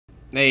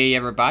Hey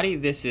everybody,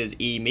 this is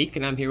Meek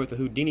and I'm here with a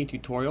Houdini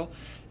tutorial.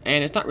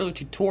 And it's not really a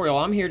tutorial,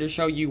 I'm here to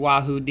show you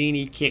why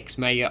Houdini kicks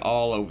Maya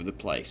all over the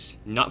place.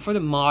 Not for the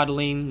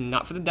modeling,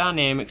 not for the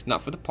dynamics,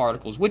 not for the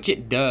particles, which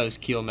it does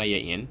kill Maya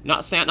in.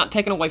 Not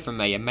taken away from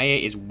Maya. Maya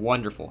is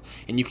wonderful,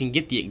 and you can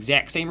get the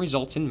exact same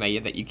results in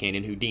Maya that you can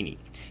in Houdini.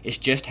 It's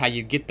just how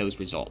you get those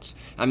results.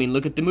 I mean,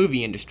 look at the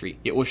movie industry.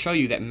 It will show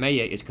you that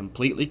Maya is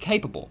completely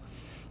capable,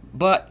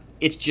 but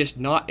it's just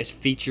not as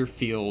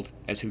feature-filled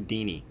as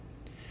Houdini.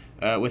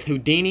 With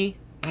Houdini,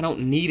 I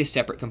don't need a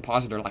separate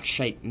compositor like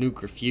Shake,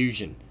 Nuke, or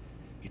Fusion.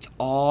 It's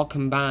all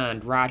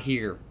combined right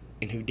here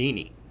in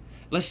Houdini.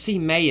 Let's see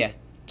Maya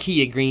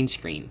key a green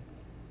screen.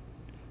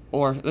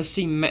 Or let's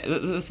see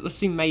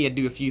Maya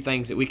do a few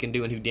things that we can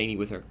do in Houdini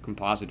with her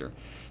compositor.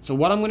 So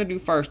what I'm going to do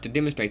first to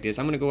demonstrate this,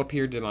 I'm going to go up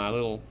here to my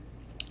little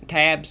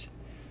tabs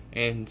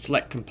and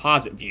select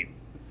Composite View.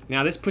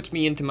 Now this puts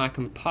me into my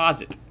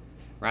composite.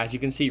 Right, as you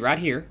can see right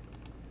here,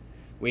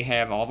 we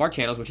have all of our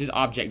channels, which is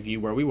Object View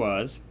where we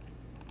was.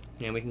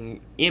 And we can,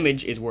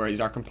 image is where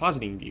is our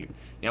compositing view.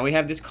 Now we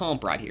have this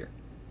comp right here.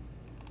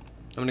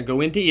 I'm going to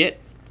go into it.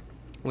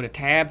 I'm going to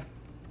tab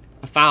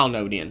a file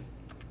node in.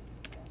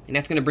 And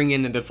that's going to bring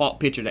in the default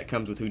picture that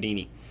comes with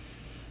Houdini.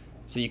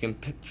 So you can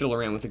fiddle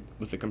around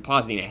with the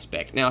compositing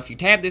aspect. Now if you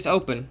tab this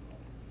open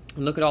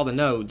and look at all the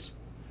nodes,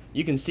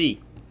 you can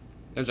see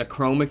there's a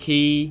chroma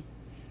key,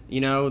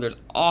 you know, there's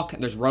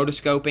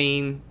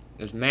rotoscoping,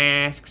 there's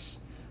masks,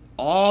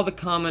 all the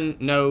common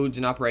nodes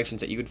and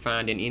operations that you would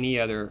find in any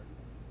other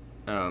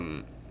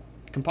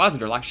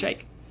compositor like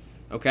Shake.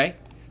 Okay,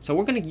 so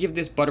we're going to give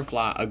this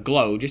butterfly a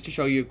glow just to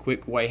show you a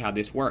quick way how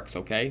this works.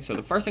 Okay, so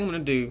the first thing I'm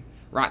going to do,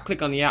 right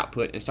click on the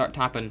output and start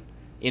typing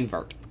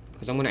invert,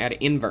 because I'm going to add an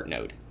invert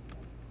node.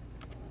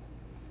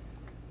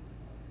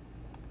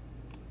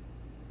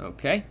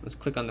 Okay, let's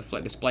click on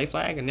the display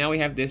flag, and now we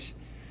have this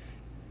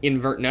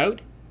invert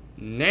node.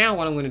 Now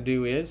what I'm going to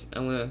do is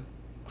I'm going to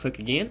click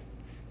again,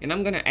 and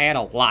I'm going to add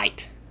a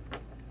light.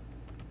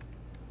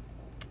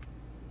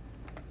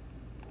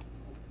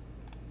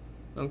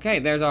 Okay,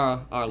 there's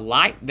our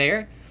light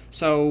there.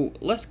 So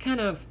let's kind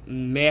of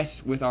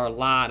mess with our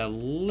light a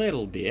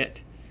little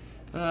bit.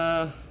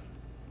 Let's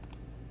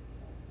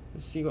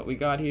see what we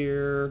got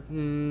here.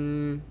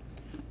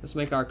 Let's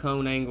make our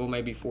cone angle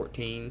maybe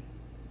 14.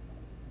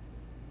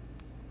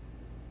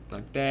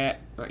 Like that.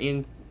 Or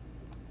in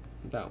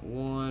about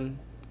 1.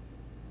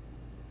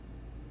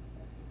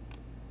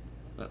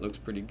 That looks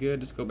pretty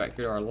good. Let's go back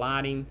here to our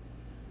lighting.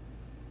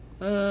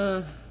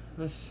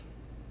 Let's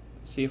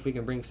see if we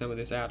can bring some of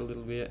this out a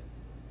little bit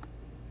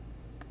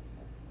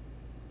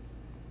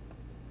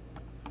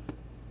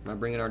by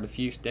bringing our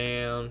diffuse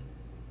down.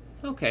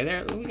 Okay,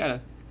 there we got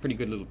a pretty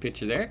good little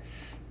picture there.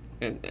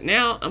 And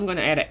now I'm going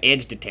to add an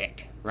edge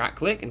detect. Right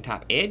click and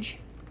type edge.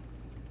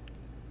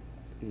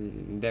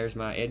 There's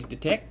my edge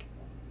detect.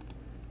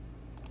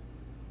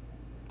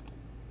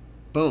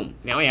 Boom.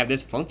 Now we have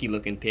this funky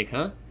looking pic,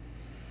 huh?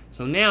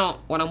 So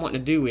now what I'm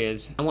wanting to do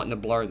is I'm wanting to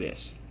blur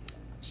this.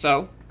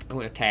 So I'm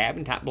going to tab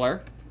and type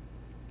blur.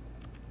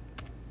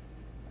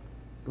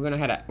 We're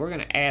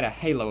gonna add a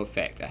halo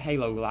effect, a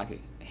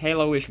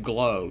halo-ish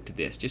glow to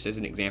this, just as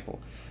an example.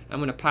 I'm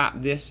gonna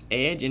pop this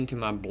edge into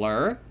my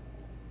blur.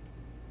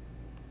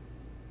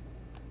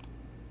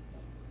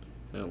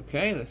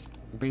 Okay, let's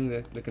bring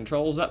the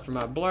controls up for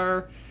my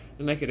blur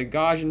and make it a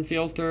Gaussian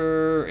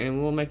filter,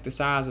 and we'll make the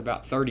size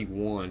about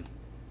 31.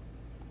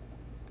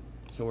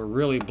 So we're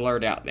really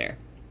blurred out there.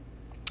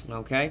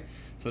 Okay,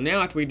 so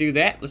now after we do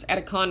that, let's add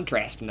a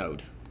contrast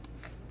node.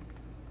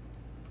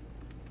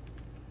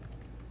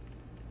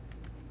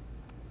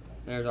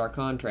 There's our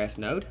contrast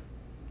node.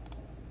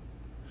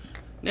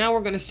 Now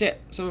we're going to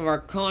set some of our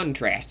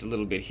contrast a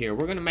little bit here.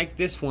 We're going to make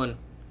this one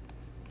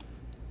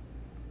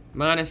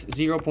minus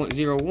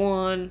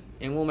 0.01,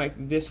 and we'll make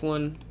this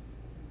one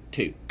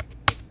 2.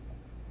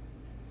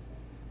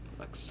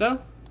 Like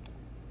so.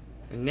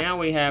 And now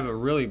we have a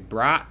really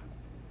bright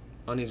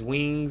on his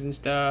wings and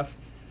stuff.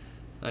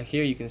 Like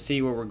here you can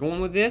see where we're going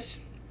with this.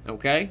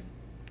 Okay.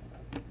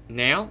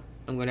 Now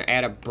I'm going to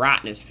add a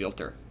brightness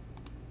filter.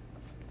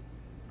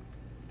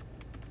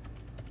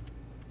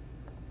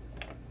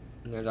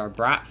 And there's our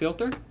bright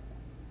filter.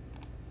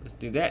 Let's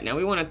do that. Now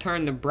we want to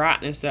turn the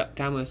brightness up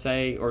to, I'm going to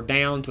say, or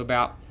down to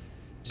about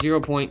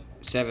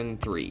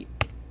 0.73.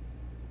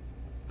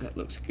 That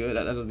looks good.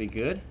 That'll be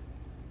good.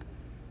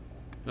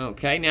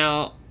 Okay,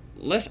 now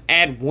let's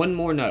add one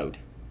more node.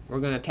 We're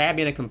going to tab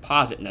in a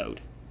composite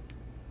node.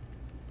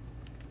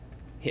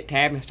 Hit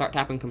tab and start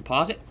typing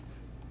composite.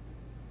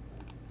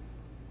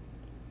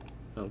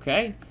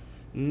 Okay.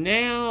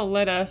 Now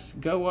let us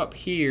go up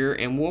here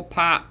and we'll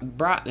pipe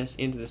brightness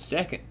into the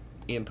second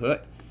input,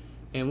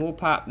 and we'll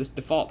pipe this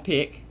default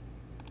pick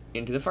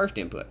into the first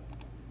input.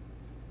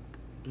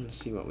 Let's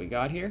see what we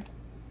got here.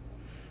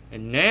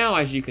 And now,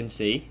 as you can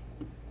see,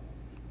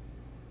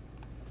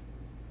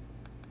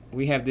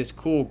 we have this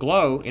cool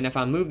glow, and if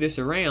I move this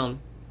around,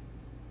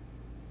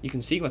 you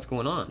can see what's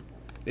going on.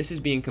 This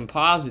is being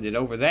composited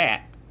over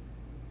that,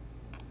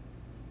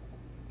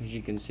 as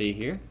you can see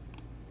here.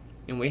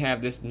 and we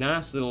have this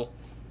nice little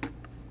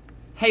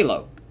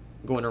halo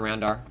going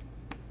around our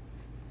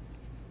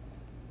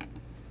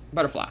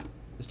butterfly.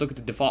 Let's look at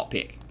the default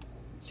pick.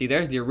 See,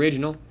 there's the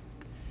original,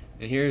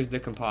 and here's the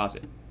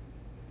composite.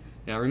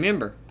 Now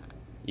remember,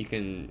 you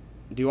can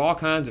do all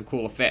kinds of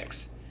cool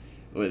effects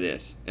with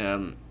this,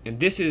 and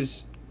this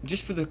is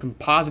just for the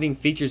compositing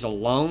features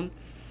alone.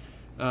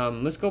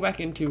 Let's go back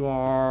into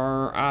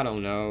our, I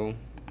don't know,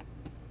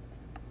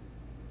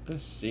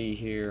 let's see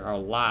here, our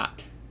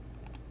light,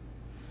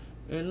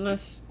 and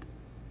let's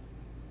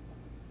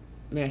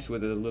mess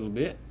with it a little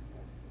bit.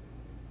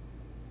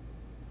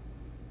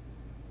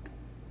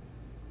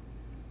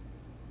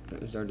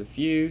 There's our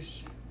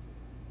diffuse,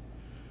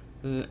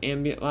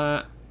 ambient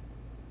light,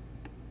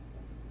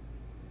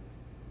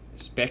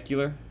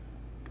 specular.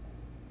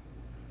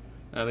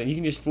 And you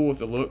can just fool with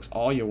the looks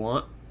all you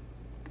want.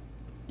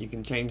 You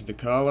can change the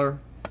color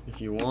if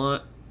you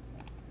want.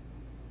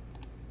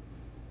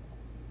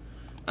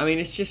 I mean,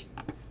 it's just,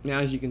 now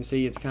as you can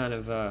see, it's kind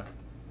of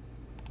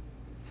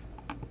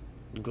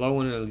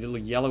glowing in a little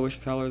yellowish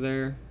color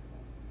there.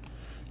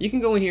 You can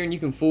go in here and you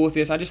can fool with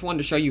this. I just wanted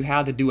to show you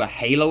how to do a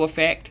halo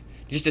effect,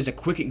 just as a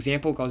quick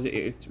example, because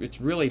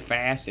it's really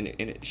fast, and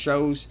it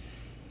shows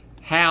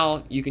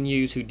how you can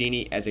use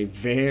Houdini as a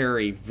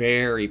very,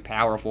 very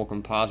powerful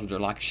compositor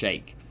like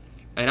Shake.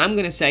 And I'm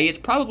going to say it's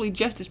probably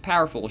just as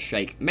powerful as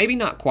Shake. Maybe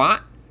not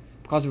quite,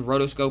 because of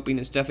rotoscoping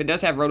and stuff. It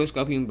does have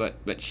rotoscoping,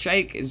 but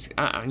Shake is,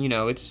 you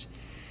know, it's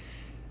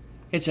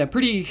a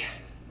pretty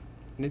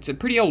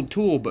old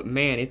tool, but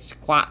man, it's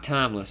quite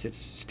timeless. It's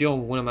still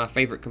one of my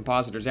favorite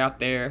compositors out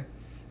there.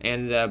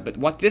 And but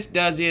what this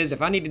does is,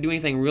 if I need to do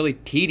anything really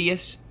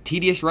tedious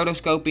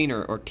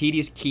rotoscoping or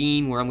tedious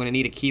keying, where I'm going to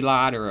need a key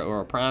light or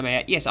a prime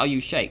at, yes, I'll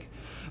use Shake.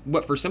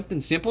 But for something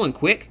simple and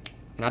quick,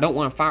 and I don't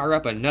want to fire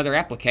up another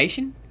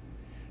application,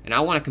 and I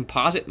want to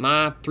composite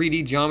my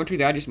 3D geometry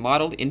that I just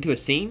modeled into a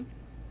scene,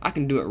 I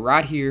can do it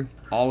right here,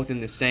 all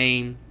within the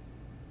same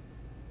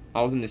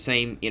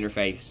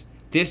interface.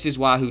 This is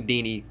why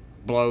Houdini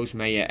blows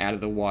Maya out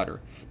of the water,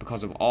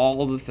 because of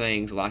all of the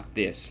things like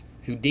this.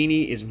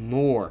 Houdini is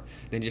more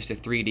than just a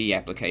 3D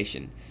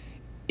application.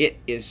 It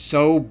is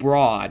so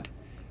broad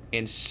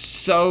and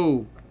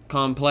so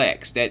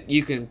complex that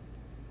you can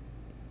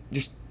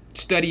just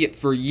study it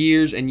for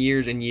years and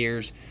years and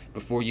years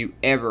before you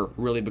ever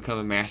really become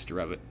a master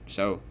of it.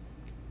 So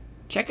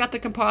check out the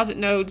composite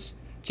nodes,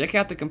 check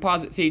out the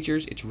composite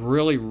features. It's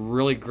really,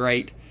 really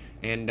great,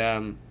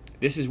 and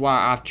this is why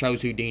I've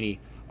chose Houdini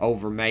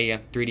over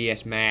Maya,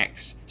 3ds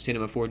Max,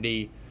 Cinema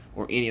 4D,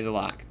 or any of the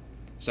like.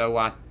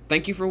 So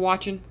thank you for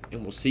watching,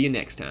 and we'll see you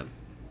next time.